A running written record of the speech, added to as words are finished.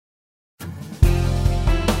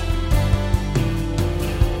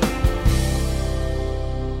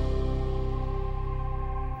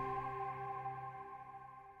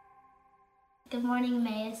Good morning,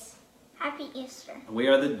 Emmaus. Happy Easter. We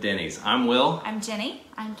are the Denny's. I'm Will. I'm Jenny.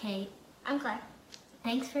 I'm Kate. I'm Claire.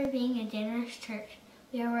 Thanks for being a generous church.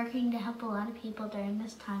 We are working to help a lot of people during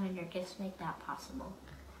this time, and your gifts make that possible.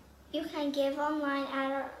 You can give online at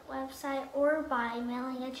our website or by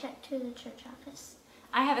mailing a check to the church office.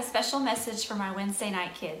 I have a special message for my Wednesday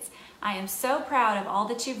night kids. I am so proud of all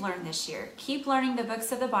that you've learned this year. Keep learning the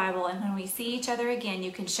books of the Bible, and when we see each other again,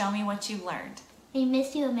 you can show me what you've learned. We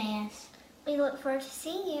miss you, Emmaus. We look forward to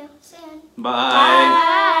seeing you soon. Bye.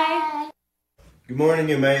 Bye. Good morning,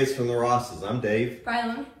 Emmaus from the Rosses. I'm Dave.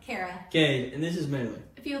 Rylan, Kara. Cade, and this is Marilyn.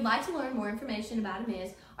 If you would like to learn more information about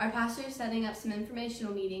Emmaus, our pastor is setting up some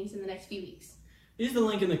informational meetings in the next few weeks. Use the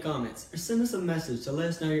link in the comments or send us a message to let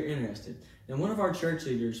us know you're interested, and one of our church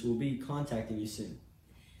leaders will be contacting you soon.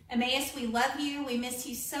 Emmaus, we love you, we miss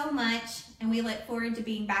you so much, and we look forward to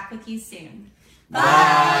being back with you soon.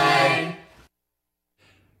 Bye.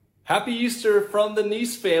 Happy Easter from the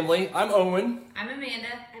Nice family. I'm Owen. I'm Amanda.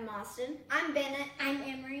 I'm Austin. I'm Bennett. I'm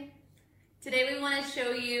Emery. Today we want to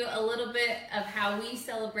show you a little bit of how we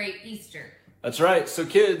celebrate Easter. That's right. So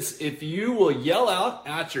kids, if you will yell out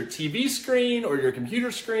at your TV screen or your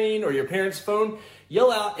computer screen or your parents' phone, yell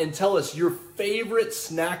out and tell us your favorite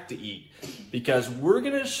snack to eat. Because we're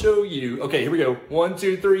going to show you, okay, here we go. 1,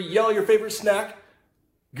 2, 3, yell your favorite snack.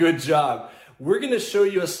 Good job. We're going to show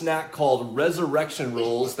you a snack called Resurrection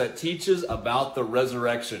Rolls that teaches about the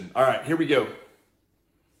resurrection. All right, here we go.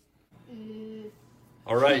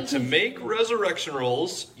 All right, to make resurrection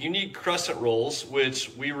rolls, you need crescent rolls,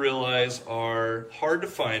 which we realize are hard to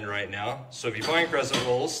find right now. So if you find crescent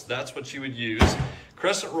rolls, that's what you would use.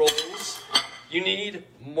 Crescent rolls, you need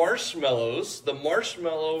marshmallows. The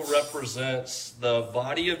marshmallow represents the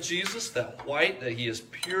body of Jesus, that white, that he is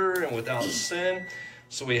pure and without sin.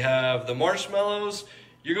 So we have the marshmallows.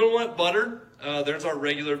 You're going to want butter. There's our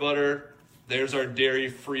regular butter. There's our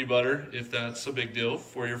dairy-free butter, if that's a big deal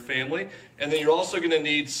for your family. And then you're also going to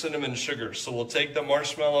need cinnamon sugar. So we'll take the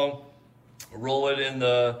marshmallow, roll it in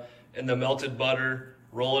the melted butter,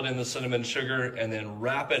 roll it in the cinnamon sugar, and then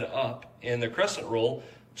wrap it up in the crescent roll,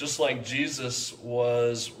 just like Jesus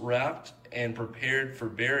was wrapped and prepared for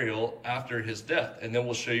burial after his death. And then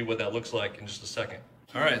we'll show you what that looks like in just a second.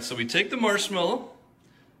 All right, so we take the marshmallow,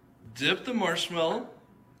 dip the marshmallow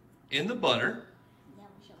in the butter,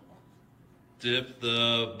 dip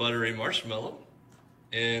the buttery marshmallow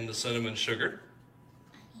in the cinnamon sugar,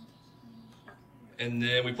 and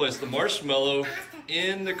then we place the marshmallow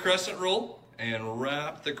in the crescent roll and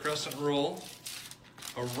wrap the crescent roll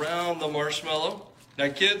around the marshmallow. Now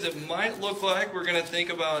kids, it might look like we're going to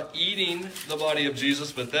think about eating the body of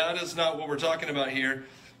Jesus, but that is not what we're talking about here.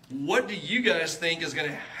 What do you guys think is going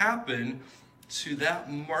to happen to that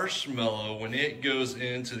marshmallow when it goes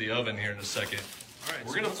into the oven here in a second? All right,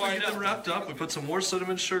 we're going to find them wrapped up. We put some more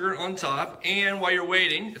cinnamon sugar on top. And while you're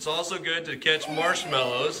waiting, it's also good to catch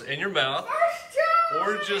marshmallows in your mouth.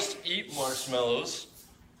 Or just eat marshmallows.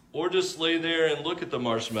 Or just lay there and look at the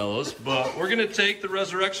marshmallows. But we're going to take the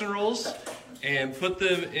resurrection rolls and put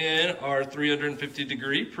them in our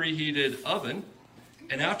 350-degree preheated oven.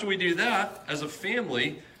 And after we do that, as a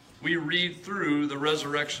family, we read through the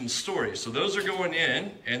resurrection story. So those are going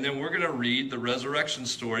in, and then we're going to read the resurrection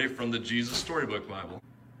story from the Jesus Storybook Bible.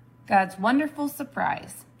 God's wonderful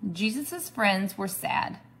surprise. Jesus' friends were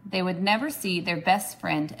sad. They would never see their best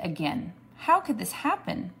friend again. How could this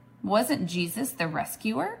happen? Wasn't Jesus the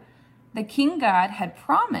rescuer? The King God had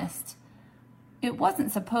promised. It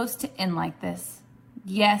wasn't supposed to end like this.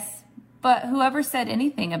 Yes, but whoever said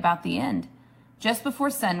anything about the end? Just before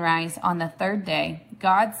sunrise on the third day,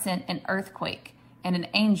 God sent an earthquake and an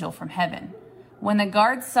angel from heaven. When the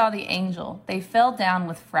guards saw the angel, they fell down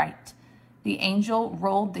with fright. The angel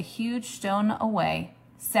rolled the huge stone away,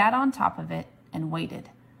 sat on top of it, and waited.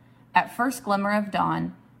 At first glimmer of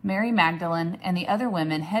dawn, Mary Magdalene and the other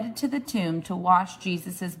women headed to the tomb to wash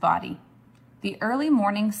Jesus' body. The early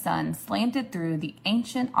morning sun slanted through the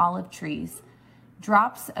ancient olive trees,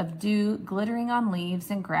 drops of dew glittering on leaves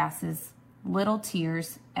and grasses, little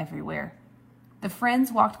tears everywhere. The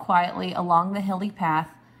friends walked quietly along the hilly path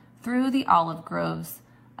through the olive groves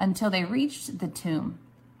until they reached the tomb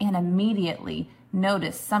and immediately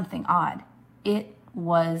noticed something odd. It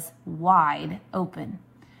was wide open.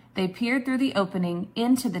 They peered through the opening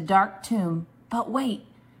into the dark tomb, but wait,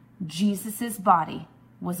 Jesus' body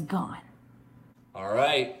was gone. All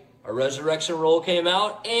right, our resurrection roll came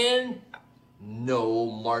out and no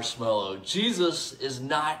marshmallow. Jesus is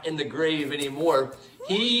not in the grave anymore.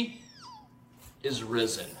 He is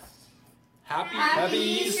risen. Happy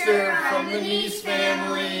Easter from the Nice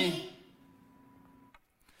family.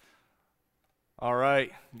 All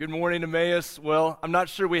right. Good morning, Emmaus. Well, I'm not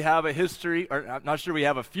sure we have a history, or I'm not sure we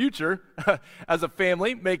have a future as a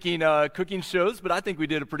family making cooking shows, but I think we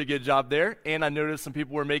did a pretty good job there. And I noticed some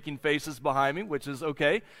people were making faces behind me, which is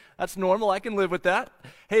okay. That's normal. I can live with that.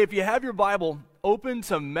 Hey, if you have your Bible, open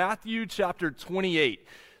to Matthew chapter 28.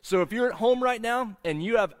 So if you're at home right now and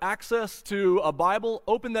you have access to a Bible,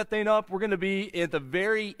 open that thing up. We're going to be at the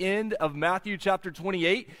very end of Matthew chapter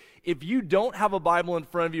 28. If you don't have a Bible in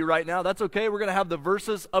front of you right now, that's okay. We're going to have the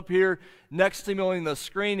verses up here next to me on the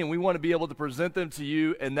screen, and we want to be able to present them to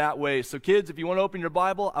you in that way. So kids, if you want to open your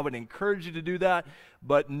Bible, I would encourage you to do that,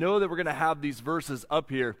 but know that we're going to have these verses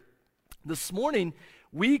up here. This morning,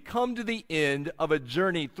 we come to the end of a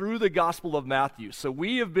journey through the Gospel of Matthew. So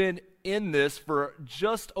we have been in this for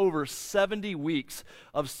just over 70 weeks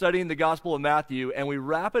of studying the Gospel of Matthew, and we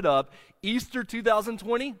wrap it up Easter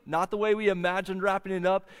 2020, not the way we imagined wrapping it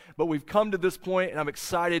up, but we've come to this point, and I'm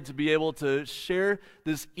excited to be able to share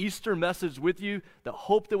this Easter message with you, the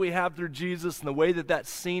hope that we have through Jesus and the way that that's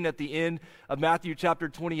seen at the end of Matthew chapter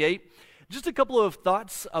 28. Just a couple of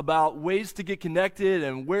thoughts about ways to get connected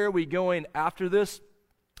and where are we going after this.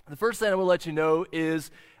 The first thing I will let you know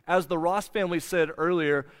is, as the Ross family said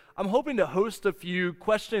earlier, I'm hoping to host a few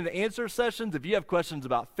question and answer sessions. If you have questions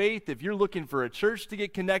about faith, if you're looking for a church to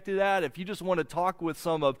get connected at, if you just want to talk with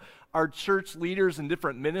some of our church leaders in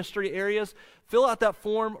different ministry areas, fill out that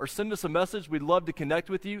form or send us a message. We'd love to connect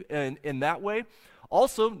with you in that way.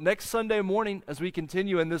 Also, next Sunday morning, as we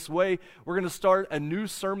continue in this way, we're going to start a new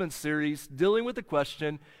sermon series dealing with the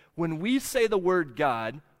question, when we say the word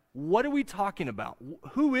God, what are we talking about?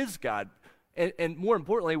 Who is God? And more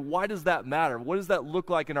importantly, why does that matter? What does that look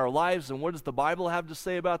like in our lives, and what does the Bible have to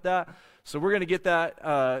say about that? So we're going to get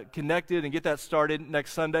that connected and get that started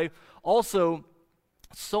next Sunday. Also,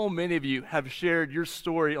 so many of you have shared your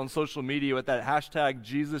story on social media with that hashtag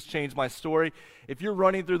Jesus Changed My Story. If you're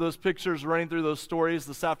running through those pictures, running through those stories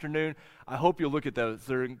this afternoon, I hope you'll look at those.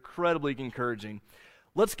 They're incredibly encouraging.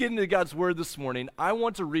 Let's get into God's Word this morning. I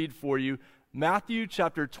want to read for you Matthew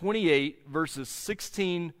chapter 28, verses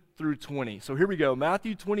 16 through 20. So here we go.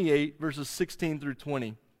 Matthew 28, verses 16 through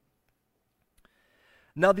 20.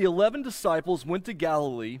 Now the 11 disciples went to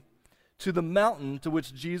Galilee, to the mountain to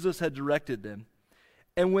which Jesus had directed them.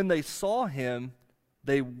 And when they saw him,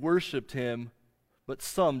 they worshipped him, but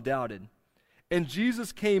some doubted. And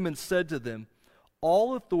Jesus came and said to them,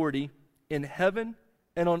 all authority in heaven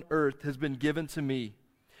and on earth has been given to me.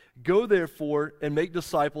 Go therefore and make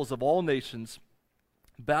disciples of all nations,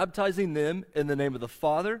 baptizing them in the name of the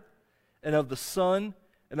Father and of the Son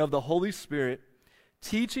and of the Holy Spirit,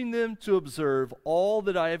 teaching them to observe all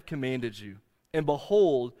that I have commanded you. And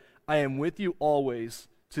behold, I am with you always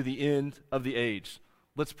to the end of the age.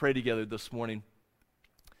 Let's pray together this morning.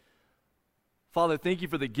 Father, thank you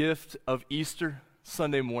for the gift of Easter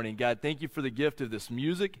Sunday morning. God, thank you for the gift of this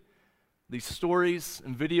music, these stories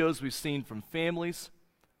and videos we've seen from families,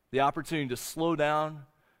 the opportunity to slow down,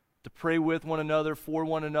 to pray with one another, for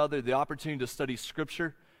one another, the opportunity to study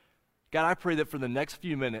Scripture. God, I pray that for the next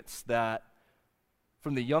few minutes, that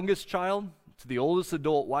from the youngest child to the oldest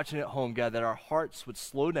adult watching at home, God, that our hearts would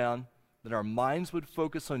slow down, that our minds would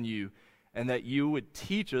focus on you, and that you would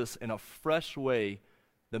teach us in a fresh way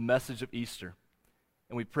the message of Easter.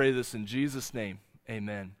 And we pray this in Jesus' name.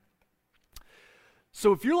 Amen.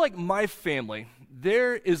 So if you're like my family,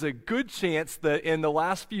 there is a good chance that in the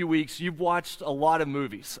last few weeks you've watched a lot of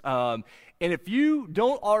movies. And if you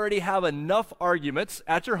don't already have enough arguments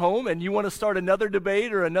at your home and you want to start another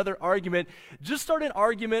debate or another argument, just start an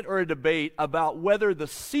argument or a debate about whether the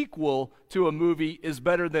sequel to a movie is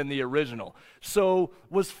better than the original. So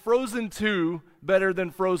was Frozen 2 better than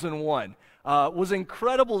Frozen 1? Was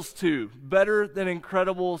Incredibles 2 better than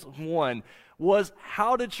Incredibles 1? Was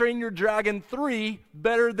How to Train Your Dragon 3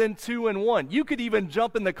 better than 2 and 1? You could even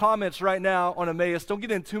jump in the comments right now on Emmaus. Don't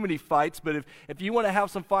get in too many fights, but if you want to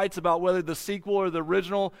have some fights about whether the sequel or the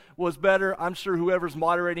original was better, I'm sure whoever's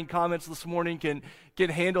moderating comments this morning can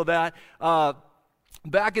handle that.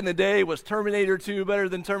 Back in the day, was Terminator 2 better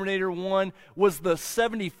than Terminator 1? Was the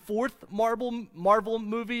 74th Marvel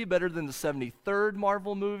movie better than the 73rd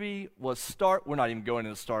Marvel movie? We're not even going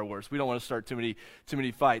into Star Wars. We don't want to start too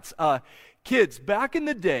many fights. Kids, back in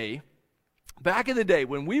the day,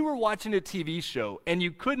 when we were watching a TV show and you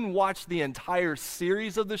couldn't watch the entire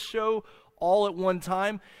series of the show all at one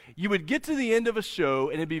time, you would get to the end of a show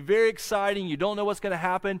and it'd be very exciting. You don't know what's going to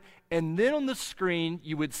happen. And then on the screen,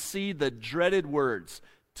 you would see the dreaded words,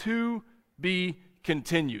 "To be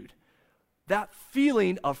continued." That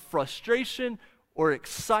feeling of frustration or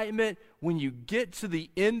excitement when you get to the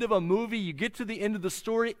end of a movie, you get to the end of the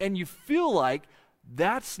story, and you feel like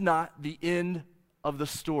that's not the end of the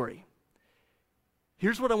story.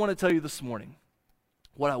 Here's what I want to tell you this morning.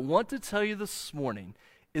 What I want to tell you this morning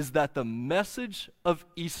is that the message of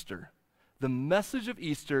Easter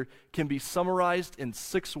can be summarized in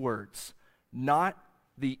 6 words. Not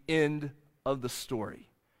the end of the story.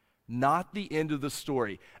 Not the end of the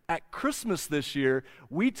story. At Christmas this year,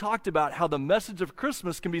 we talked about how the message of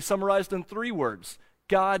Christmas can be summarized in 3 words.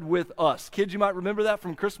 God with us. Kids, you might remember that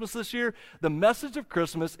from Christmas this year. The message of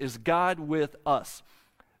Christmas is God with us.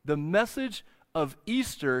 The message of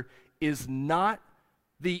Easter is not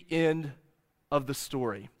the end of the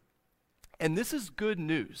story. And this is good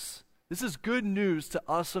news. This is good news to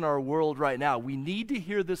us in our world right now. We need to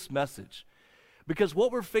hear this message. Because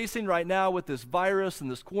what we're facing right now with this virus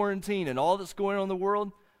and this quarantine and all that's going on in the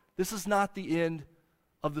world, this is not the end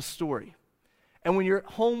of the story. And when you're at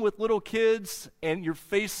home with little kids and you're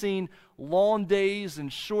facing long days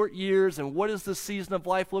and short years and what does this season of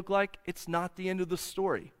life look like, it's not the end of the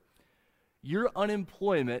story. Your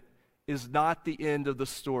unemployment is not the end of the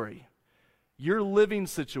story. Your living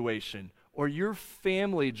situation or your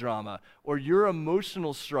family drama or your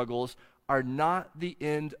emotional struggles are not the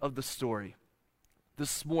end of the story.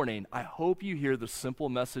 This morning, I hope you hear the simple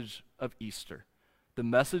message of Easter. The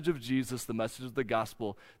message of Jesus, the message of the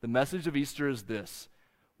gospel. The message of Easter is this: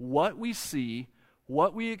 what we see,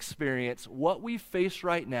 what we experience, what we face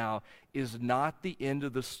right now is not the end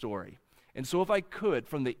of the story. And so if I could,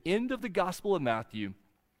 from the end of the Gospel of Matthew,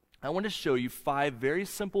 I want to show you 5 very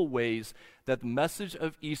simple ways that the message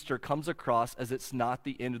of Easter comes across as it's not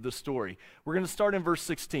the end of the story. We're going to start in verse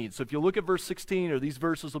 16. So if you look at verse 16, or these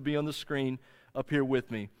verses will be on the screen up here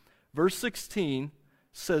with me. Verse 16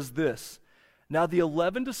 says this: Now the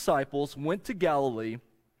 11 disciples went to Galilee,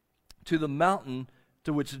 to the mountain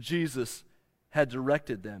to which Jesus had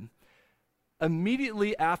directed them.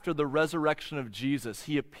 Immediately after the resurrection of Jesus,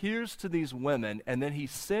 he appears to these women, and then he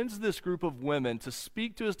sends this group of women to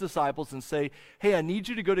speak to his disciples and say, hey, I need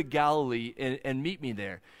you to go to Galilee and meet me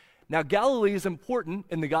there. Now, Galilee is important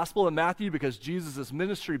in the Gospel of Matthew because Jesus'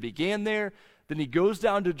 ministry began there. Then he goes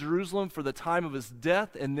down to Jerusalem for the time of his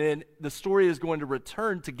death, and then the story is going to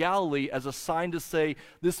return to Galilee as a sign to say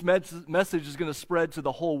this message is going to spread to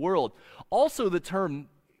the whole world. Also, the term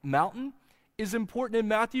mountain is important in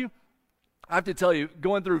Matthew. I have to tell you,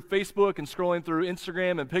 going through Facebook and scrolling through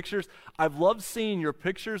Instagram and pictures, I've loved seeing your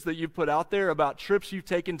pictures that you've put out there about trips you've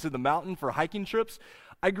taken to the mountain for hiking trips.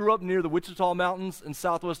 I grew up near the Wichita Mountains in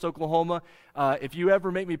southwest Oklahoma. If you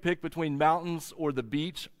ever make me pick between mountains or the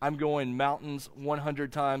beach, I'm going mountains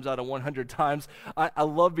 100 times out of 100 times. I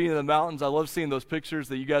love being in the mountains. I love seeing those pictures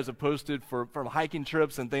that you guys have posted from hiking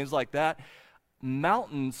trips and things like that.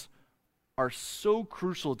 Mountains are so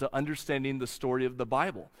crucial to understanding the story of the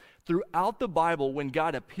Bible. Throughout the Bible, when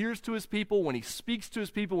God appears to his people, when he speaks to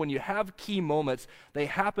his people, when you have key moments, they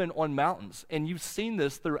happen on mountains. And you've seen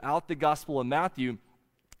this throughout the Gospel of Matthew.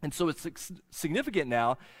 And so it's significant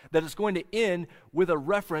now that it's going to end with a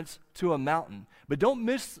reference to a mountain. But don't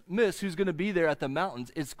miss who's going to be there at the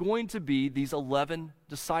mountains. It's going to be these 11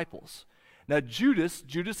 disciples. Now, Judas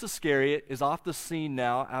Iscariot is off the scene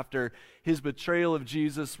now after his betrayal of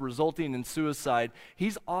Jesus resulting in suicide.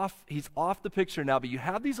 He's off the picture now, but you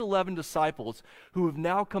have these 11 disciples who have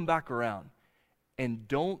now come back around. And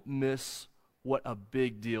don't miss what a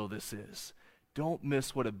big deal this is. Don't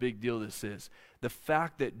miss what a big deal this is. The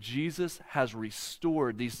fact that Jesus has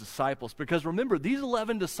restored these disciples. Because remember, these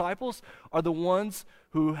 11 disciples are the ones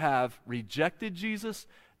who have rejected Jesus,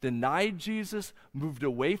 denied Jesus, moved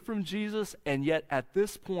away from Jesus, and yet at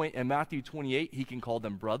this point in Matthew 28, he can call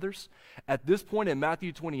them brothers. At this point in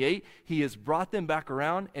Matthew 28, he has brought them back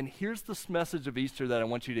around, and here's this message of Easter that I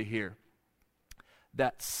want you to hear.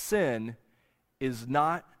 That sin is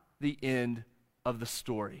not the end of the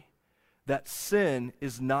story. That sin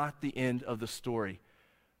is not the end of the story.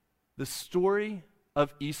 The story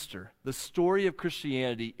of Easter, the story of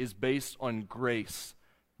Christianity is based on grace,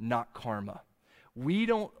 not karma. We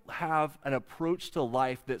don't have an approach to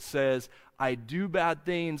life that says, I do bad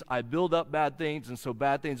things, I build up bad things, and so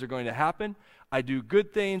bad things are going to happen. I do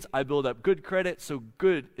good things, I build up good credit, so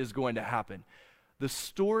good is going to happen. The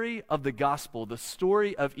story of the gospel, the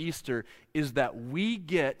story of Easter, is that we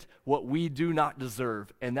get what we do not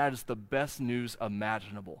deserve, and that is the best news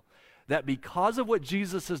imaginable. That because of what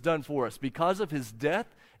Jesus has done for us, because of his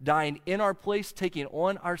death, dying in our place, taking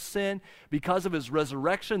on our sin, because of his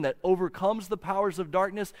resurrection that overcomes the powers of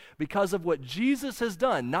darkness, because of what Jesus has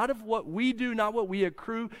done, not of what we do, not what we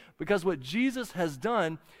accrue, because what Jesus has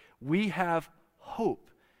done, we have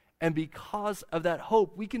hope. And because of that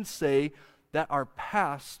hope, we can say that our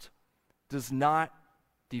past does not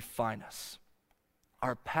define us.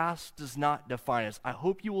 Our past does not define us. I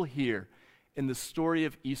hope you will hear in the story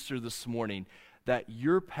of Easter this morning that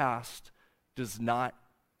your past does not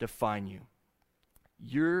define you.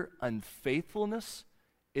 Your unfaithfulness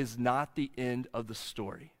is not the end of the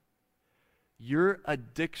story. Your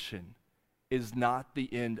addiction is not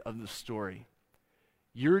the end of the story.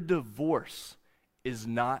 Your divorce is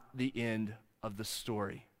not the end of the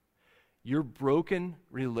story. Your broken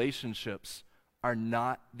relationships are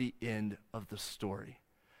not the end of the story.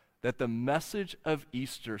 That the message of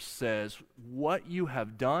Easter says what you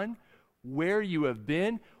have done, where you have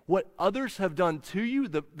been, what others have done to you,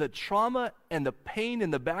 the trauma and the pain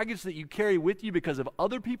and the baggage that you carry with you because of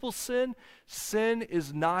other people's sin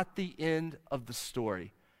is not the end of the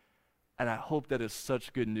story. And I hope that is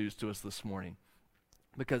such good news to us this morning.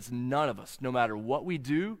 Because none of us, no matter what we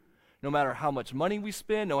do, no matter how much money we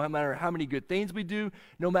spend, no matter how many good things we do,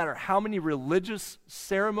 no matter how many religious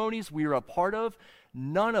ceremonies we are a part of,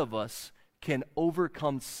 none of us can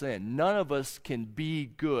overcome sin. None of us can be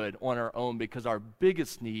good on our own because our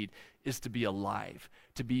biggest need is to be alive,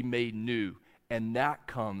 to be made new. And that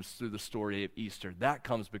comes through the story of Easter. That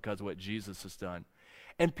comes because of what Jesus has done.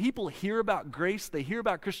 And people hear about grace, they hear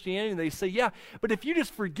about Christianity, and they say, yeah, but if you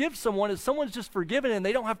just forgive someone, if someone's just forgiven and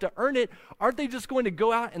they don't have to earn it, aren't they just going to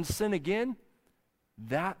go out and sin again?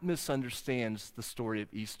 That misunderstands the story of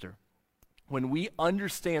Easter. When we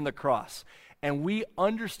understand the cross, and we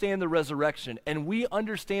understand the resurrection, and we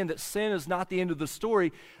understand that sin is not the end of the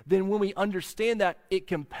story, then when we understand that, it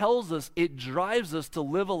compels us, it drives us to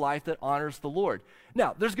live a life that honors the Lord.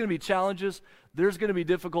 Now, there's going to be challenges, there's going to be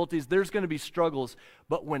difficulties, there's going to be struggles,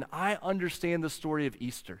 but when I understand the story of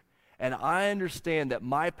Easter, and I understand that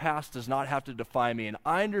my past does not have to define me, and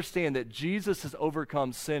I understand that Jesus has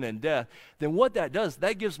overcome sin and death, then what that does,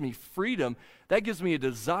 that gives me freedom, that gives me a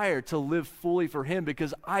desire to live fully for Him,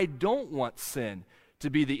 because I don't want sin to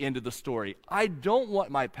be the end of the story. I don't want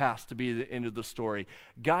my past to be the end of the story.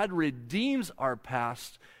 God redeems our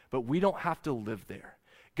past, but we don't have to live there.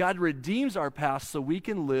 God redeems our past so we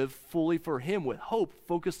can live fully for Him with hope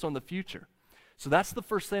focused on the future. So that's the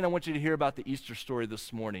first thing I want you to hear about the Easter story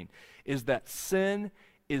this morning, is that sin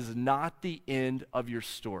is not the end of your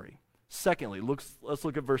story. Secondly, let's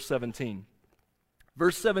look at verse 17.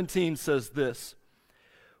 Verse 17 says this: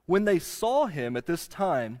 when they saw Him at this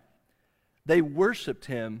time, they worshiped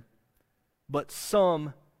Him, but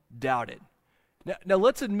some doubted. Now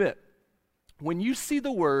let's admit, when you see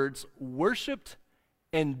the words worshiped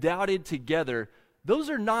and doubted together,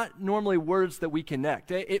 those are not normally words that we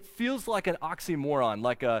connect. It feels like an oxymoron,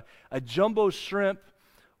 like a jumbo shrimp,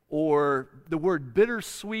 or the word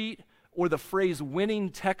bittersweet, or the phrase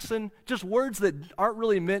winning Texan, just words that aren't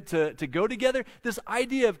really meant to go together. This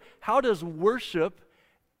idea of how does worship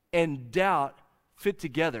and doubt fit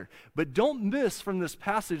together. But don't miss from this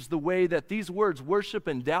passage the way that these words, worship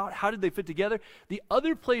and doubt, how did they fit together? The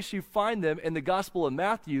other place you find them in the Gospel of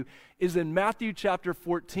Matthew is in Matthew chapter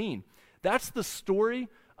 14. That's the story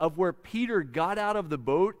of where Peter got out of the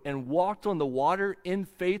boat and walked on the water in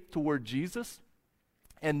faith toward Jesus,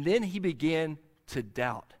 and then he began to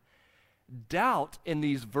doubt. Doubt in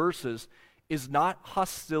these verses is not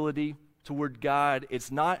hostility toward God.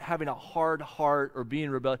 It's not having a hard heart or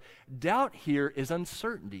being rebellious. Doubt here is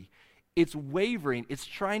uncertainty. It's wavering. It's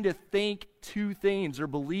trying to think two things or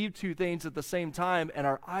believe two things at the same time, and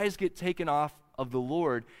our eyes get taken off of the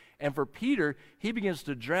Lord. And for Peter, he begins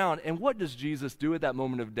to drown. And what does Jesus do at that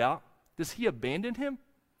moment of doubt? Does He abandon him?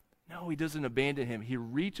 No, He doesn't abandon him. He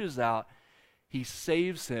reaches out, He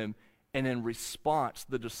saves him, and in response,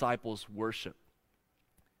 the disciples worship.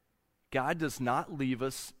 God does not leave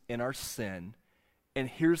us in our sin. And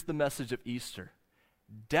here's the message of Easter: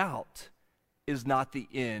 doubt is not the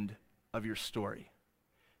end of your story.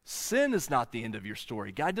 Sin is not the end of your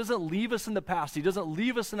story. God doesn't leave us in the past. He doesn't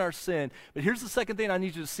leave us in our sin. But here's the second thing I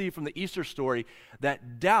need you to see from the Easter story,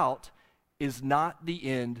 that doubt is not the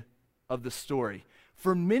end of the story.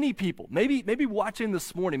 For many people, maybe watching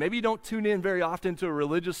this morning, maybe you don't tune in very often to a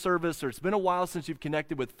religious service, or it's been a while since you've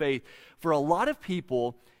connected with faith. For a lot of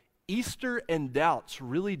people, Easter and doubts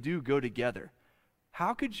really do go together.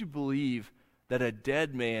 How could you believe that a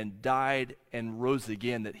dead man died and rose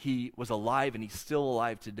again, that He was alive and He's still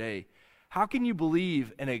alive today? How can you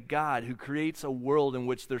believe in a God who creates a world in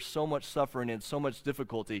which there's so much suffering and so much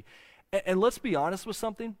difficulty? And let's be honest with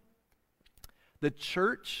something. The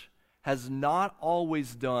church has not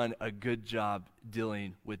always done a good job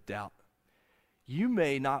dealing with doubt. You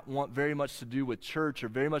may not want very much to do with church or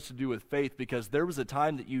very much to do with faith because there was a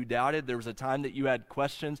time that you doubted, there was a time that you had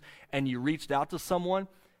questions, and you reached out to someone,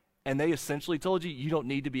 and they essentially told you, you don't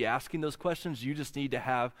need to be asking those questions, you just need to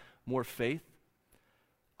have more faith.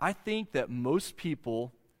 I think that most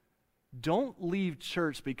people don't leave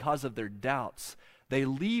church because of their doubts. They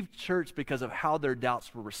leave church because of how their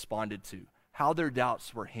doubts were responded to, how their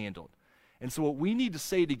doubts were handled. And so what we need to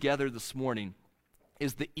say together this morning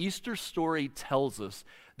is the Easter story tells us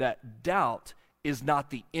that doubt is not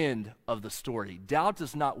the end of the story. Doubt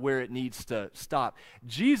is not where it needs to stop.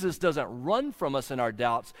 Jesus doesn't run from us in our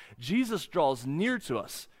doubts. Jesus draws near to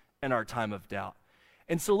us in our time of doubt.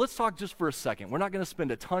 And so let's talk just for a second. We're not going to spend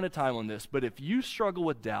a ton of time on this, but if you struggle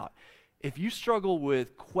with doubt, if you struggle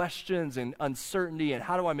with questions and uncertainty and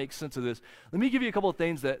how do I make sense of this, let me give you a couple of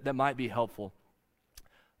things that might be helpful.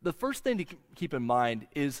 The first thing to keep in mind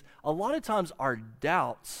is a lot of times our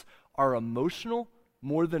doubts are emotional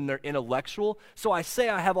more than they're intellectual. So I say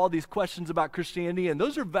I have all these questions about Christianity, and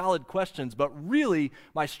those are valid questions, but really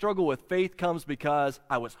my struggle with faith comes because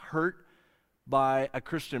I was hurt by a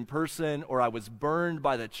Christian person, or I was burned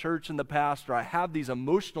by the church in the past, or I have these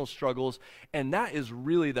emotional struggles, and that is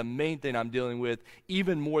really the main thing I'm dealing with,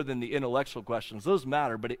 even more than the intellectual questions. Those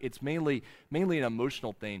matter, but it's mainly an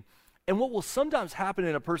emotional thing. And what will sometimes happen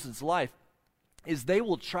in a person's life is they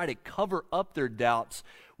will try to cover up their doubts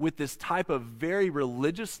with this type of very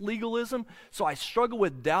religious legalism. So I struggle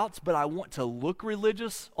with doubts, but I want to look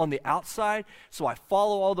religious on the outside. So I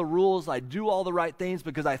follow all the rules, I do all the right things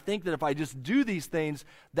because I think that if I just do these things,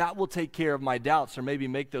 that will take care of my doubts or maybe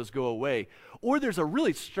make those go away. Or there's a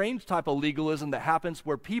really strange type of legalism that happens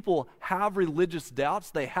where people have religious doubts,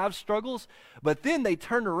 they have struggles, but then they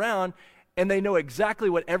turn around and they know exactly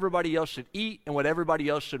what everybody else should eat and what everybody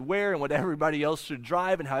else should wear and what everybody else should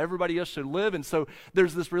drive and how everybody else should live. And so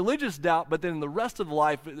there's this religious doubt, but then the rest of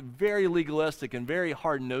life, very legalistic and very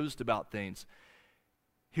hard-nosed about things.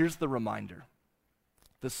 Here's the reminder.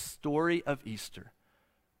 The story of Easter,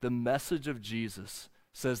 the message of Jesus,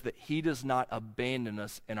 says that he does not abandon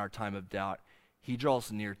us in our time of doubt. He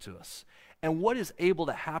draws near to us. And what is able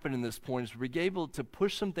to happen in this point is we're able to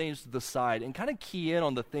push some things to the side and kind of key in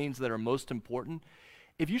on the things that are most important.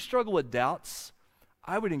 If you struggle with doubts,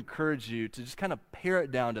 I would encourage you to just kind of pare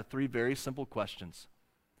it down to 3 very simple questions.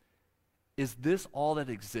 Is this all that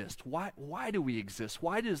exists? Why do we exist?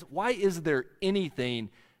 Why is there anything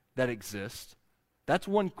that exists? That's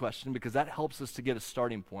one question because that helps us to get a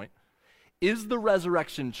starting point. Is the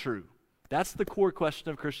resurrection true? That's the core question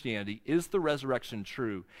of Christianity. Is the resurrection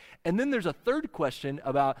true? And then there's a third question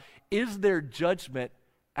about, is there judgment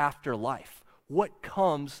after life? What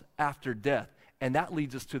comes after death? And that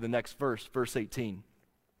leads us to the next verse, verse 18.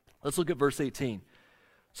 Let's look at verse 18.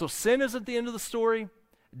 So sin isn't the end of the story.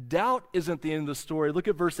 Doubt isn't the end of the story. Look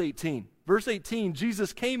at verse 18. Verse 18,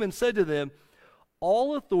 Jesus came and said to them,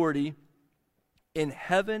 all authority in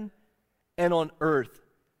heaven and on earth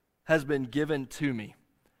has been given to me.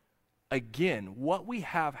 Again, what we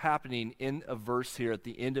have happening in a verse here at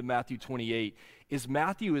the end of Matthew 28 is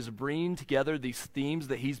Matthew is bringing together these themes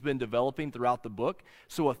that he's been developing throughout the book.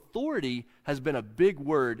 So authority has been a big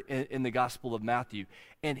word in the Gospel of Matthew.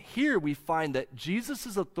 And here we find that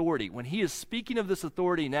Jesus' authority, when he is speaking of this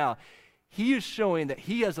authority now, he is showing that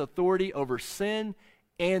he has authority over sin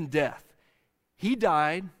and death. He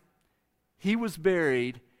died, he was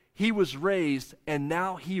buried, he was raised, and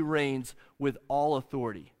now he reigns with all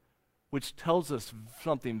authority. Which tells us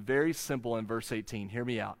something very simple in verse 18. Hear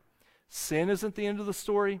me out. Sin isn't the end of the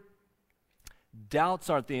story. Doubts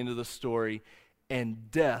aren't the end of the story.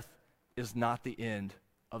 And death is not the end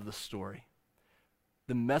of the story.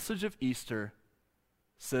 The message of Easter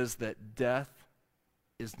says that death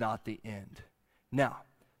is not the end. Now,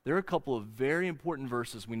 there are a couple of very important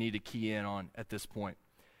verses we need to key in on at this point.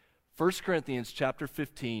 1 Corinthians chapter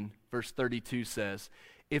 15, verse 32 says,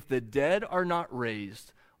 if the dead are not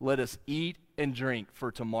raised, let us eat and drink,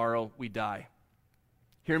 for tomorrow we die.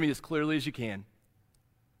 Hear me as clearly as you can.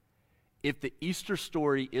 If the Easter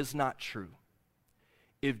story is not true,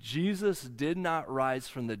 if Jesus did not rise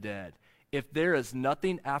from the dead, if there is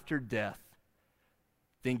nothing after death,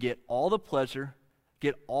 then get all the pleasure,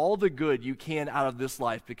 get all the good you can out of this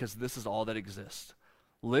life because this is all that exists.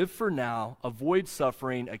 Live for now, avoid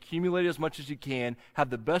suffering, accumulate as much as you can,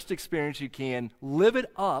 have the best experience you can, live it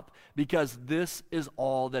up because this is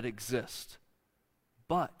all that exists.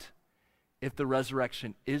 But if the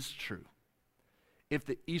resurrection is true, if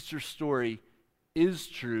the Easter story is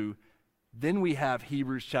true, then we have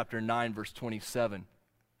Hebrews chapter 9, verse 27.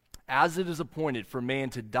 As it is appointed for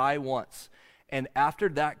man to die once, and after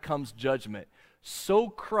that comes judgment, so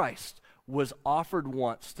Christ was offered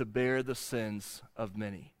once to bear the sins of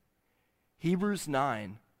many. Hebrews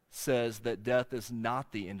 9 says that death is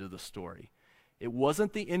not the end of the story. It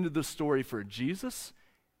wasn't the end of the story for Jesus,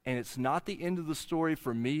 and it's not the end of the story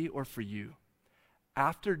for me or for you.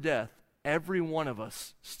 After death, every one of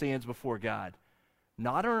us stands before God.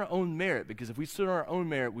 Not on our own merit, because if we stood on our own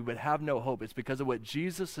merit, we would have no hope. It's because of what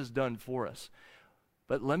Jesus has done for us.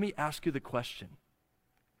 But let me ask you the question.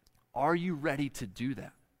 Are you ready to do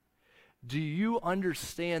that? Do you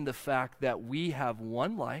understand the fact that we have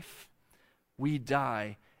one life, we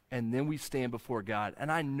die, and then we stand before God?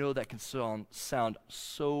 And I know that can sound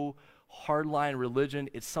so hardline religion.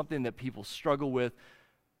 It's something that people struggle with.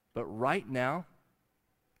 But right now,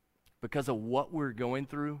 because of what we're going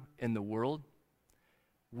through in the world,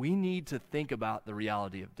 we need to think about the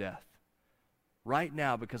reality of death. Right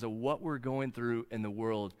now, because of what we're going through in the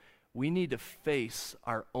world, we need to face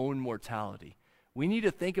our own mortality. We need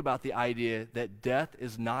to think about the idea that death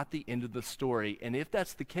is not the end of the story. And if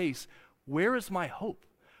that's the case, where is my hope?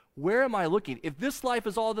 Where am I looking? If this life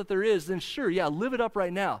is all that there is, then sure, yeah, live it up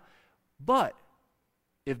right now. But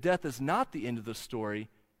if death is not the end of the story,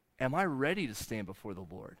 am I ready to stand before the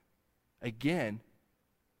Lord? Again,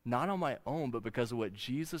 not on my own, but because of what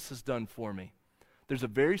Jesus has done for me. There's a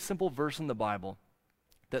very simple verse in the Bible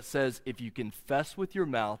that says if you confess with your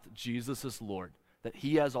mouth Jesus is Lord, that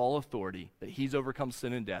he has all authority, that he's overcome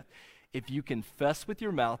sin and death, if you confess with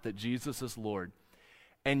your mouth that Jesus is Lord,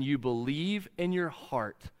 and you believe in your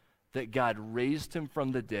heart that God raised him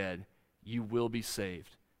from the dead, you will be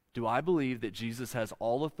saved. Do I believe that Jesus has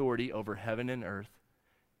all authority over heaven and earth,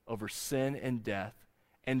 over sin and death?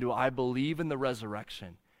 And do I believe in the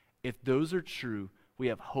resurrection? If those are true, we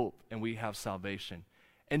have hope and we have salvation.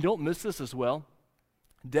 And don't miss this as well.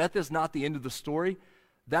 Death is not the end of the story.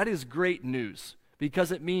 That is great news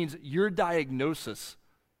because it means your diagnosis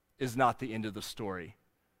is not the end of the story.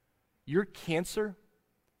 Your cancer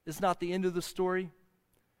is not the end of the story.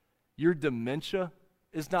 Your dementia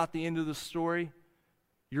is not the end of the story.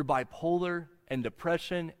 Your bipolar and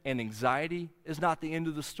depression and anxiety is not the end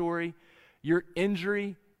of the story. Your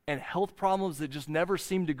injury and health problems that just never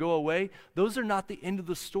seem to go away, those are not the end of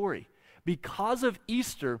the story. Because of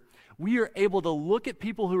Easter, we are able to look at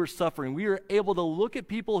people who are suffering. We are able to look at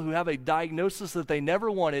people who have a diagnosis that they never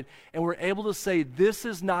wanted, and we're able to say, this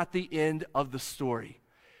is not the end of the story.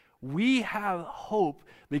 We have hope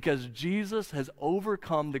because Jesus has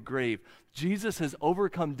overcome the grave. Jesus has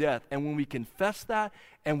overcome death. And when we confess that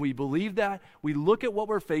and we believe that, we look at what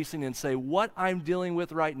we're facing and say, what I'm dealing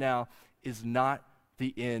with right now is not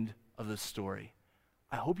the end of the story.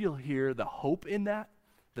 I hope you'll hear the hope in that,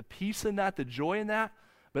 the peace in that, the joy in that,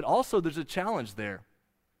 but also there's a challenge there.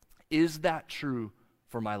 Is that true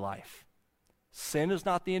for my life? Sin is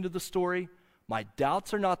not the end of the story. My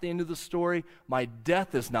doubts are not the end of the story. My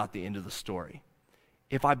death is not the end of the story.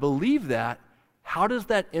 If I believe that, how does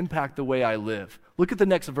that impact the way I live? Look at the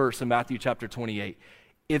next verse in Matthew chapter 28.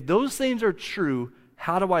 If those things are true,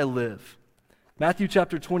 how do I live? Matthew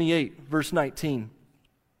chapter 28, verse 19.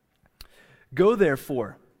 Go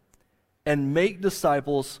therefore and make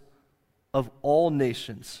disciples of all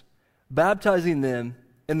nations, baptizing them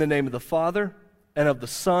in the name of the Father and of the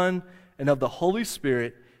Son and of the Holy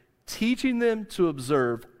Spirit, teaching them to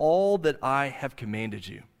observe all that I have commanded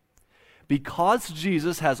you. Because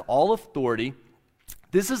Jesus has all authority,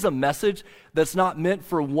 this is a message that's not meant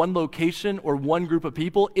for one location or one group of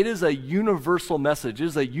people. It is a universal message. It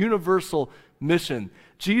is a universal mission.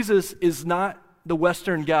 Jesus is not the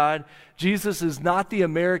Western God. Jesus is not the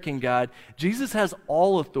American God. Jesus has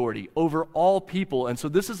all authority over all people. And so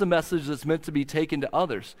this is a message that's meant to be taken to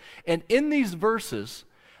others. And in these verses,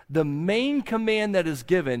 the main command that is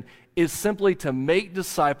given is simply to make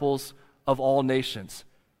disciples of all nations.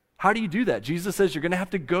 How do you do that? Jesus says you're going to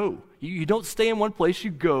have to go. You don't stay in one place,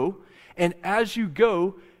 you go. And as you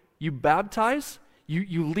go, you baptize,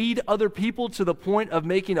 you lead other people to the point of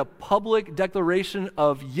making a public declaration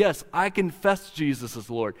of, yes, I confess Jesus as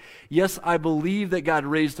Lord. Yes, I believe that God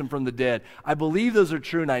raised him from the dead. I believe those are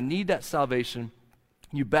true and I need that salvation.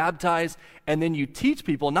 You baptize and then you teach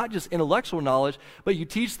people, not just intellectual knowledge, but you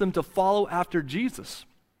teach them to follow after Jesus.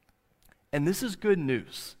 And this is good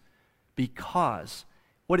news because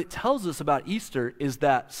what it tells us about Easter is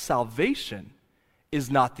that salvation is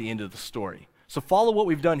not the end of the story. So follow what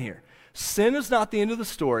we've done here. Sin is not the end of the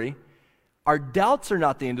story. Our doubts are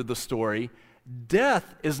not the end of the story.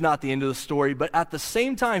 Death is not the end of the story. But at the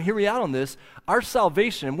same time, hear me out on this, our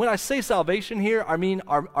salvation, and when I say salvation here, I mean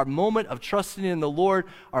our moment of trusting in the Lord,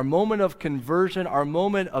 our moment of conversion, our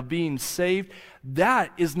moment of being saved,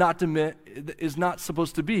 that is not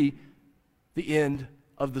supposed to be the end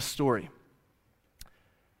of the story.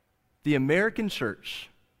 The American church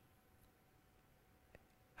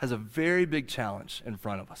has a very big challenge in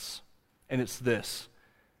front of us, and it's this.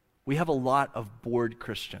 We have a lot of bored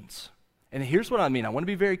Christians. And here's what I mean. I want to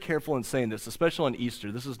be very careful in saying this, especially on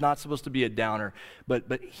Easter. This is not supposed to be a downer,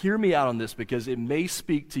 but hear me out on this because it may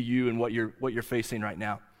speak to you and what you're facing right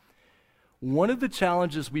now. One of the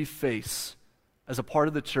challenges we face as a part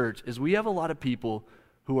of the church is we have a lot of people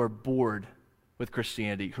who are bored with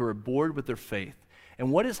Christianity, who are bored with their faith.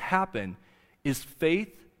 And what has happened is faith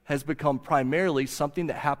has become primarily something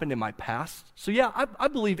that happened in my past. So yeah, I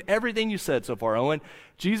believe everything you said so far, Owen.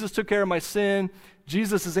 Jesus took care of my sin.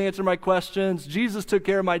 Jesus has answered my questions. Jesus took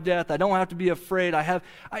care of my death. I don't have to be afraid. I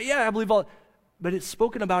believe all. But it's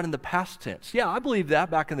spoken about in the past tense. Yeah, I believe that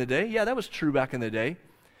back in the day. Yeah, that was true back in the day.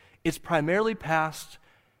 It's primarily past,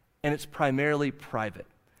 and it's primarily private.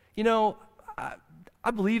 You know,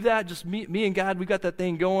 I believe that. Just me and God, we got that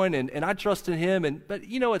thing going, and I trust in Him. But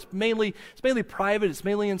you know, it's mainly private. It's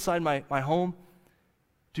mainly inside my home.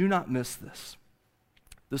 Do not miss this.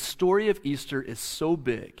 The story of Easter is so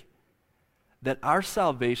big that our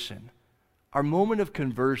salvation, our moment of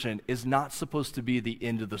conversion, is not supposed to be the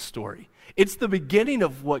end of the story. It's the beginning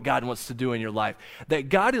of what God wants to do in your life. That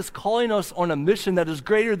God is calling us on a mission that is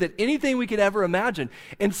greater than anything we could ever imagine.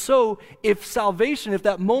 And so, if salvation, if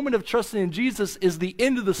that moment of trusting in Jesus is the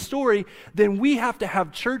end of the story, then we have to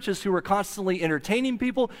have churches who are constantly entertaining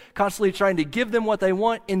people, constantly trying to give them what they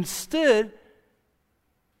want. Instead,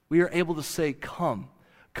 we are able to say, come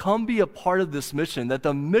be a part of this mission, that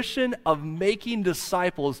the mission of making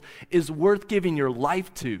disciples is worth giving your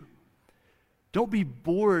life to. Don't be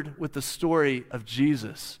bored with the story of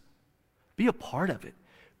Jesus. Be a part of it.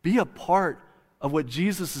 Be a part of what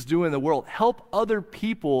Jesus is doing in the world. Help other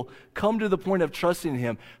people come to the point of trusting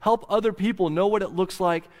Him. Help other people know what it looks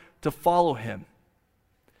like to follow Him.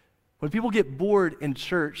 When people get bored in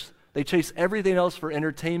church, they chase everything else for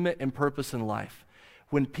entertainment and purpose in life.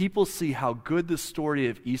 When people see how good the story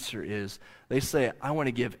of Easter is, they say, I want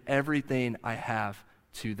to give everything I have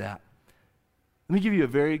to that. Let me give you a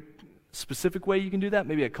very specific way you can do that,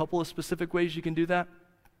 maybe a couple of specific ways you can do that.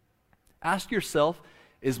 Ask yourself,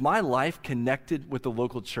 is my life connected with the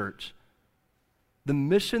local church? The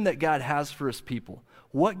mission that God has for His people,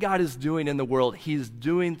 what God is doing in the world, He's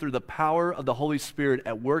doing through the power of the Holy Spirit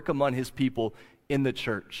at work among His people in the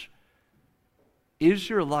church. Is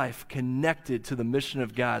your life connected to the mission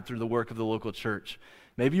of God through the work of the local church?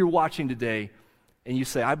 Maybe you're watching today and you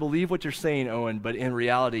say, I believe what you're saying, Owen, but in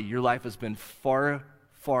reality, your life has been far,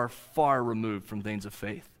 far, far removed from things of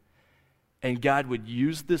faith. And God would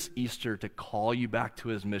use this Easter to call you back to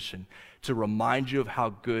His mission, to remind you of how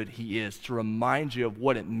good He is, to remind you of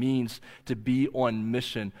what it means to be on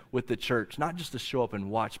mission with the church, not just to show up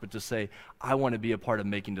and watch, but to say, I want to be a part of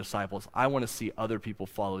making disciples. I want to see other people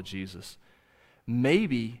follow Jesus.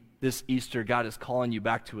 Maybe this Easter, God is calling you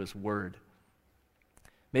back to His Word.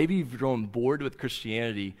 Maybe you've grown bored with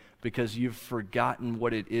Christianity because you've forgotten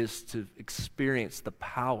what it is to experience the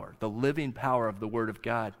power, the living power of the Word of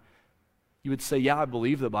God. You would say, yeah, I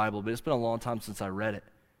believe the Bible, but it's been a long time since I read it.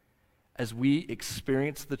 As we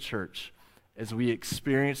experience the church, as we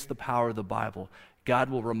experience the power of the Bible, God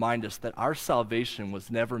will remind us that our salvation was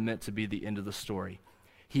never meant to be the end of the story.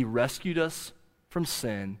 He rescued us from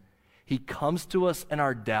sin. He comes to us in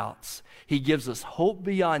our doubts. He gives us hope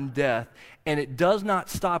beyond death, and it does not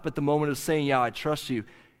stop at the moment of saying, yeah, I trust you.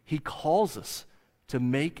 He calls us to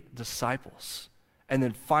make disciples. And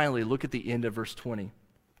then finally, look at the end of verse 20.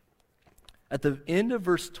 At the end of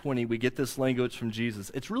verse 20, we get this language from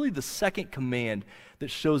Jesus. It's really the second command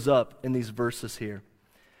that shows up in these verses here.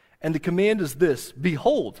 And the command is this,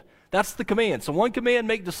 behold. That's the command. So one command,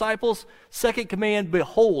 make disciples. Second command,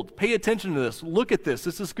 behold. Pay attention to this. Look at this.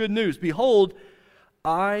 This is good news. Behold,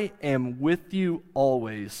 I am with you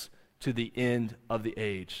always to the end of the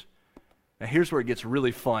age. Now here's where it gets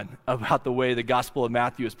really fun about the way the Gospel of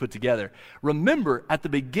Matthew is put together. Remember, at the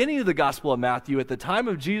beginning of the Gospel of Matthew, at the time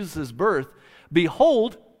of Jesus' birth,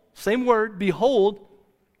 behold, same word, behold,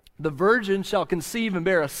 the virgin shall conceive and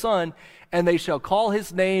bear a son, and they shall call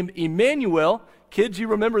his name Emmanuel. Kids, you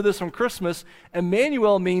remember this from Christmas.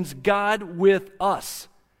 Emmanuel means God with us.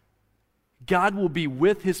 God will be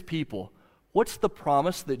with His people. What's the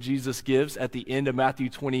promise that Jesus gives at the end of Matthew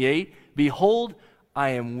 28? Behold, I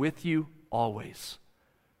am with you always.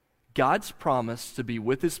 God's promise to be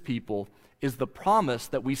with His people is the promise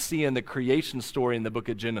that we see in the creation story in the book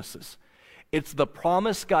of Genesis. It's the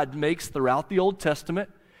promise God makes throughout the Old Testament.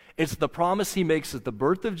 It's the promise He makes at the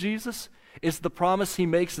birth of Jesus. It's the promise He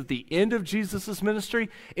makes at the end of Jesus' ministry.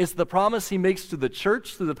 It's the promise He makes to the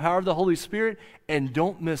church through the power of the Holy Spirit. And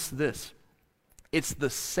don't miss this. It's the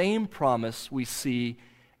same promise we see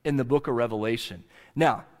in the book of Revelation.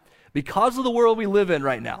 Now, because of the world we live in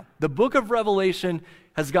right now, the book of Revelation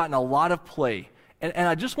has gotten a lot of play. And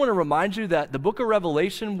I just want to remind you that the book of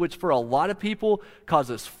Revelation, which for a lot of people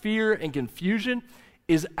causes fear and confusion,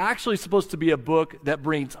 is actually supposed to be a book that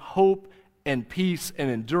brings hope and peace and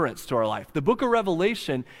endurance to our life. The book of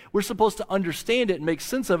Revelation, we're supposed to understand it and make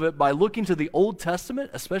sense of it by looking to the Old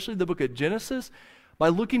Testament, especially the book of Genesis, by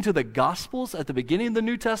looking to the Gospels at the beginning of the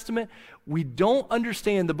New Testament. We don't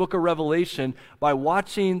understand the book of Revelation by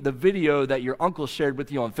watching the video that your uncle shared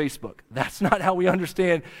with you on Facebook. That's not how we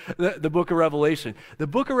understand the book of Revelation. The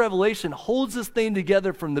book of Revelation holds this thing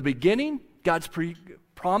together from the beginning, God's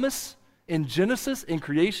promise in Genesis, in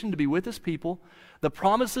creation, to be with his people, the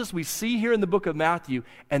promises we see here in the book of Matthew,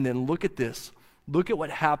 and then look at this. Look at what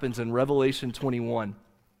happens in Revelation 21.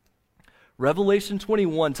 Revelation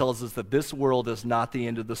 21 tells us that this world is not the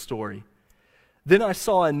end of the story. Then I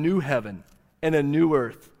saw a new heaven and a new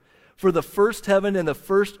earth. For the first heaven and the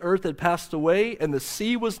first earth had passed away, and the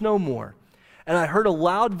sea was no more. And I heard a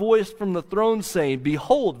loud voice from the throne saying,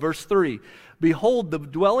 Behold, verse 3, Behold, the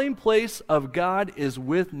dwelling place of God is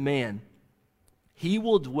with man. He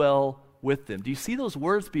will dwell with them. Do you see those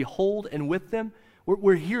words, behold and with them?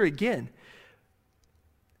 We're here again.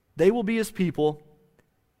 They will be his people,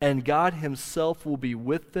 and God himself will be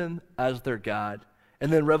with them as their God.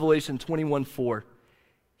 And then Revelation 21:4,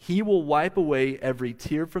 he will wipe away every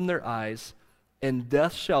tear from their eyes, and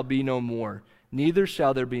death shall be no more. Neither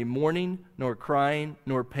shall there be mourning, nor crying,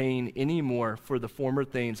 nor pain any more, for the former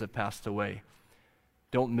things have passed away.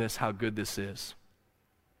 Don't miss how good this is.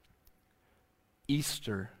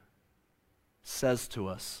 Easter says to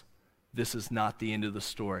us, this is not the end of the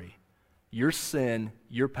story. Your sin,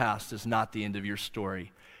 your past is not the end of your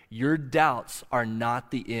story. Your doubts are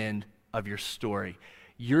not the end of your story.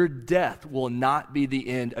 Your death will not be the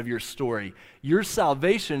end of your story. Your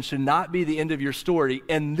salvation should not be the end of your story.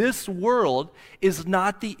 And this world is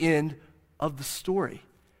not the end of the story.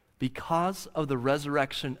 Because of the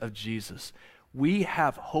resurrection of Jesus, we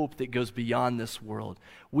have hope that goes beyond this world.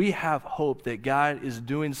 We have hope that God is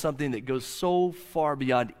doing something that goes so far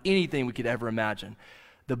beyond anything we could ever imagine.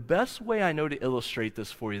 The best way I know to illustrate this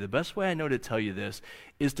for you, the best way I know to tell you this,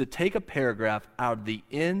 is to take a paragraph out of the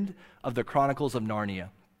end of the Chronicles of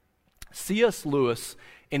Narnia. C.S. Lewis,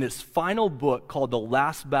 in his final book called The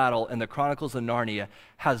Last Battle in the Chronicles of Narnia,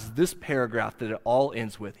 has this paragraph that it all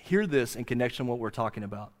ends with. Hear this in connection with what we're talking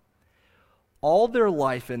about. All their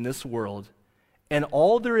life in this world and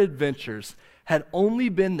all their adventures had only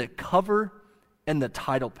been the cover and the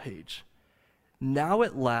title page. Now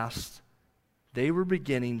at last, they were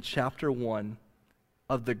beginning chapter 1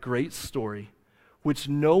 of the great story, which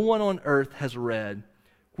no one on earth has read,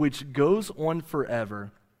 which goes on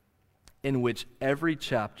forever, in which every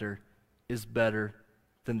chapter is better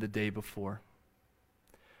than the day before.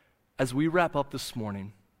 As we wrap up this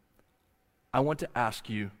morning, I want to ask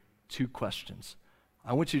you 2 questions.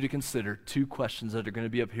 I want you to consider 2 questions that are going to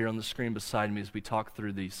be up here on the screen beside me as we talk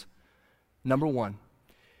through these. Number 1,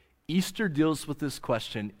 Easter deals with this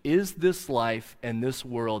question: is this life and this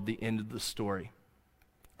world the end of the story?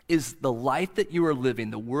 Is the life that you are living,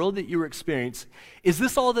 the world that you are experiencing, is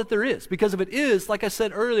this all that there is? Because if it is, like I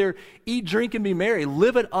said earlier, eat, drink, and be merry.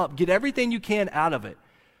 Live it up. Get everything you can out of it.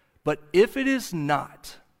 But if it is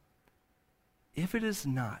not,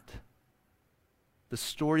 the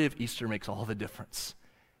story of Easter makes all the difference.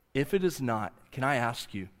 If it is not, can I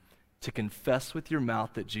ask you to confess with your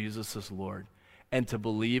mouth that Jesus is Lord and to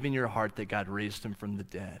believe in your heart that God raised him from the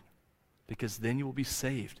dead? Because then you will be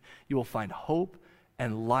saved. You will find hope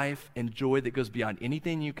and life and joy that goes beyond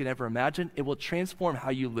anything you could ever imagine. It will transform how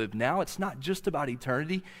you live now. It's not just about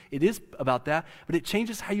eternity. It is about that, but it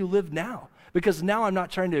changes how you live now. Because now I'm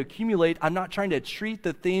not trying to accumulate. I'm not trying to treat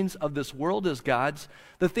the things of this world as God's.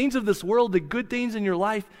 The things of this world, the good things in your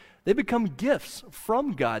life, they become gifts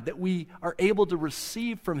from God that we are able to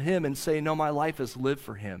receive from him and say, no, my life is lived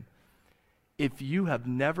for him. If you have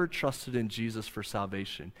never trusted in Jesus for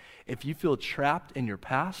salvation, if you feel trapped in your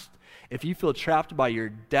past, if you feel trapped by your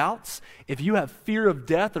doubts, if you have fear of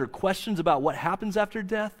death or questions about what happens after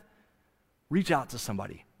death, reach out to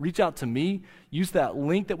somebody. Reach out to me. Use that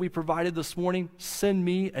link that we provided this morning. Send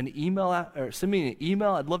me an email.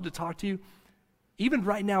 I'd love to talk to you. Even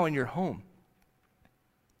right now in your home,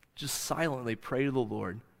 just silently pray to the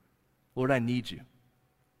Lord. Lord, I need you.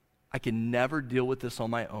 I can never deal with this on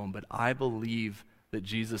my own, but I believe that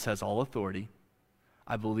Jesus has all authority.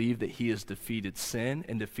 I believe that he has defeated sin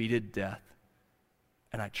and defeated death,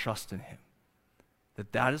 and I trust in him.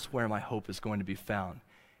 That is where my hope is going to be found.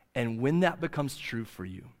 And when that becomes true for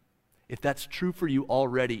you, if that's true for you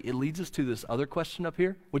already, it leads us to this other question up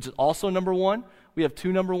here, which is also number 1. We have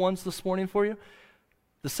 2 number 1s this morning for you.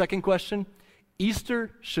 The second question: Easter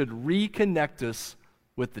should reconnect us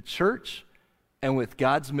with the church and with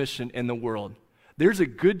God's mission in the world. There's a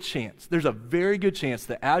very good chance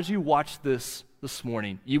that as you watch this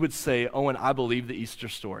morning, you would say, Owen, I believe the Easter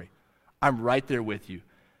story. I'm right there with you.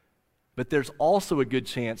 But there's also a good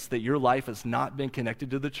chance that your life has not been connected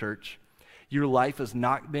to the church. Your life has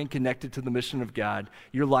not been connected to the mission of God.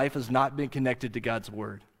 Your life has not been connected to God's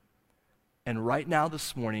word. And right now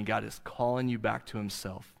this morning, God is calling you back to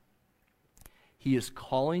himself. He is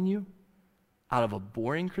calling you out of a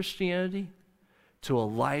boring Christianity to a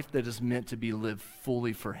life that is meant to be lived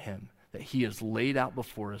fully for him, that he has laid out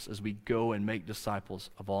before us as we go and make disciples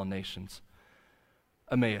of all nations.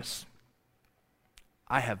 Emmaus,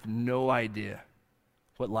 I have no idea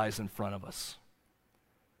what lies in front of us.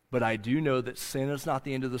 But I do know that sin is not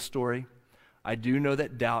the end of the story. I do know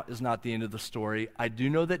that doubt is not the end of the story. I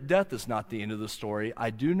do know that death is not the end of the story.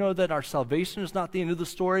 I do know that our salvation is not the end of the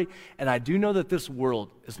story. And I do know that this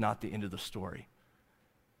world is not the end of the story.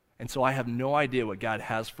 And so I have no idea what God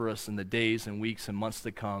has for us in the days and weeks and months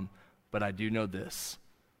to come. But I do know this: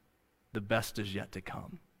 the best is yet to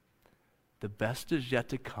come. The best is yet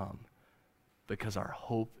to come because our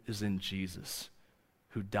hope is in Jesus,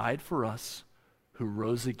 who died for us, who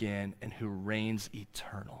rose again, and who reigns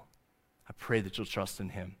eternal. I pray that you'll trust in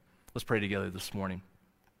him. Let's pray together this morning.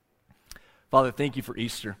 Father, thank you for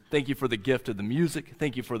Easter. Thank you for the gift of the music.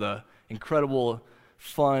 Thank you for the incredible,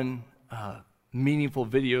 fun, meaningful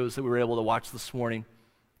videos that we were able to watch this morning.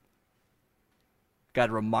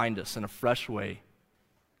 God, remind us in a fresh way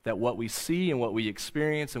that what we see and what we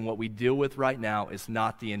experience and what we deal with right now is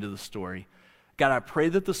not the end of the story. God, I pray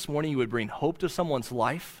that this morning you would bring hope to someone's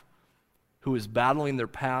life who is battling their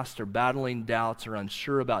past or battling doubts or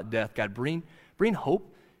unsure about death. God, bring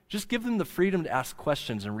hope. Just give them the freedom to ask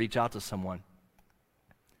questions and reach out to someone.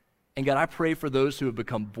 And God, I pray for those who have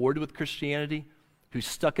become bored with Christianity, who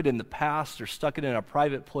stuck it in the past or stuck it in a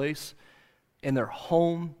private place, in their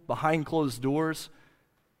home, behind closed doors.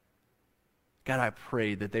 God, I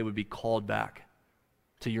pray that they would be called back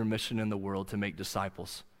to your mission in the world to make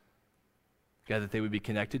disciples. God, that they would be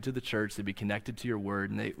connected to the church, they'd be connected to your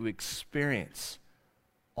word, and they would experience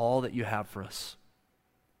all that you have for us.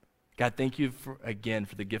 God, thank you again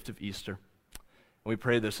for the gift of Easter. And we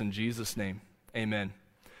pray this in Jesus' name. Amen.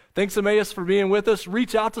 Thanks, Emmaus, for being with us.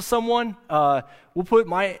 Reach out to someone. We'll put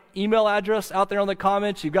my email address out there on the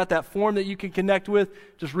comments. You've got that form that you can connect with.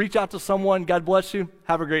 Just reach out to someone. God bless you.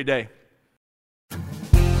 Have a great day.